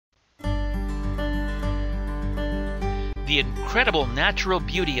The incredible natural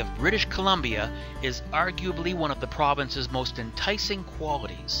beauty of British Columbia is arguably one of the province's most enticing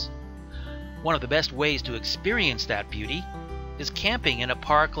qualities. One of the best ways to experience that beauty is camping in a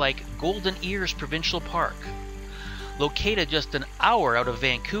park like Golden Ears Provincial Park. Located just an hour out of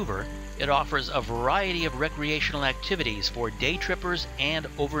Vancouver, it offers a variety of recreational activities for day trippers and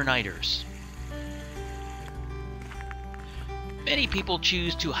overnighters. Many people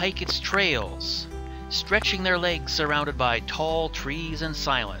choose to hike its trails, stretching their legs surrounded by tall trees and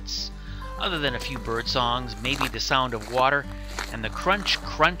silence. Other than a few bird songs, maybe the sound of water, and the crunch,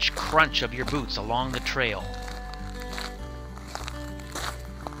 crunch, crunch of your boots along the trail.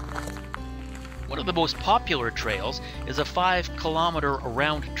 One of the most popular trails is a 5-kilometer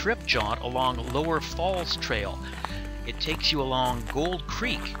round-trip jaunt along Lower Falls Trail. It takes you along Gold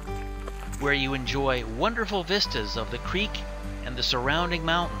Creek, where you enjoy wonderful vistas of the creek and the surrounding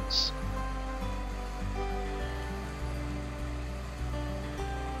mountains.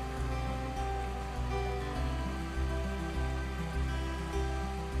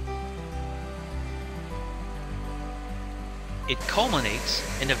 It culminates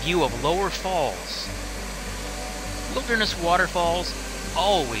in a view of Lower Falls. Wilderness waterfalls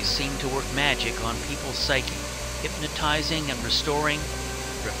always seem to work magic on people's psyche, hypnotizing and restoring,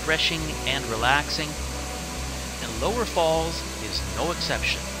 refreshing and relaxing, and Lower Falls is no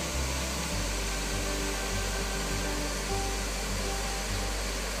exception.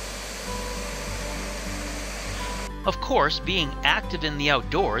 Of course, being active in the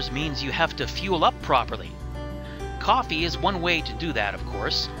outdoors means you have to fuel up properly. Coffee is one way to do that, of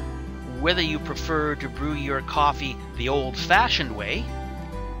course. Whether you prefer to brew your coffee the old-fashioned way,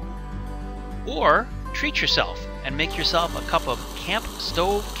 or treat yourself and make yourself a cup of camp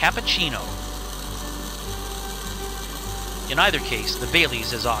stove cappuccino. In either case, the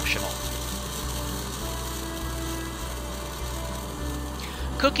Baileys is optional.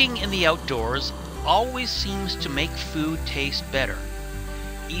 Cooking in the outdoors always seems to make food taste better.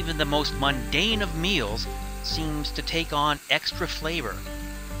 Even the most mundane of meals seems to take on extra flavor.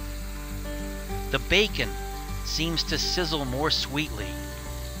 The bacon seems to sizzle more sweetly.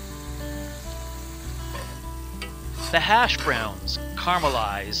 The hash browns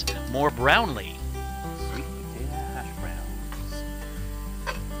caramelize more brownly. Sweet potato hash browns.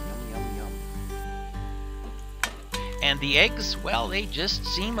 Yum, yum, yum. And the eggs, well, they just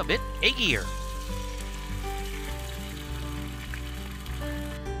seem a bit eggier.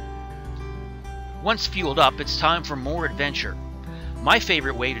 Once fueled up, it's time for more adventure. My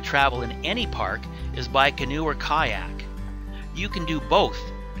favorite way to travel in any park is by canoe or kayak. You can do both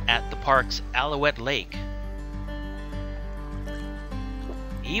at the park's Alouette Lake.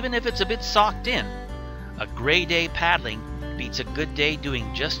 Even if it's a bit socked in, a gray day paddling beats a good day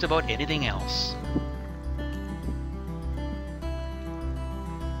doing just about anything else.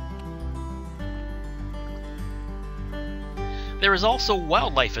 There is also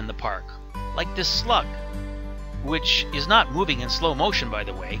wildlife in the park, like this slug, which is not moving in slow motion, by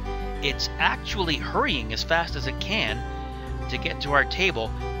the way. It's actually hurrying as fast as it can to get to our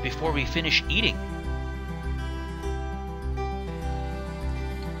table before we finish eating.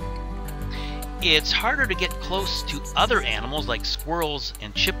 It's harder to get close to other animals like squirrels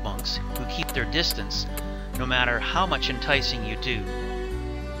and chipmunks who keep their distance, no matter how much enticing you do.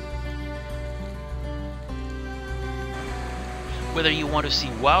 Whether you want to see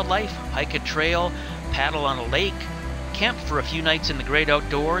wildlife, hike a trail, paddle on a lake, camp for a few nights in the great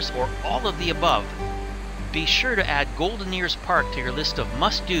outdoors, or all of the above, be sure to add Golden Ears Park to your list of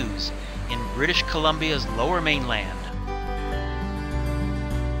must-dos in British Columbia's Lower Mainland.